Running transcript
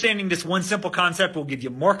Understanding this one simple concept will give you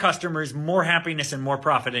more customers, more happiness, and more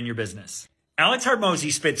profit in your business. Alex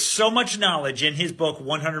Hormozi spits so much knowledge in his book,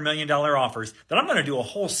 $100 Million Offers, that I'm going to do a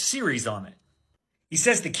whole series on it. He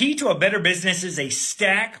says the key to a better business is a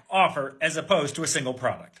stack offer as opposed to a single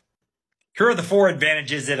product. Here are the 4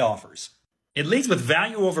 advantages it offers. It leads with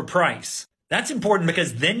value over price. That's important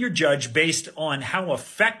because then you're judged based on how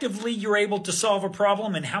effectively you're able to solve a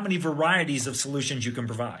problem and how many varieties of solutions you can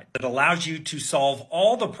provide. It allows you to solve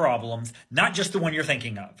all the problems, not just the one you're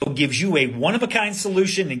thinking of. It gives you a one-of-a-kind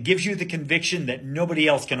solution and gives you the conviction that nobody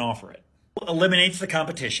else can offer it. It eliminates the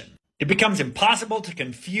competition. It becomes impossible to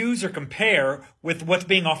confuse or compare with what's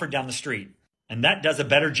being offered down the street. And that does a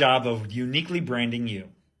better job of uniquely branding you.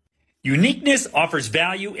 Uniqueness offers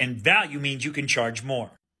value, and value means you can charge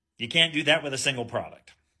more. You can't do that with a single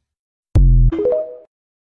product.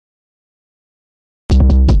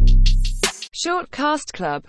 Shortcast Club.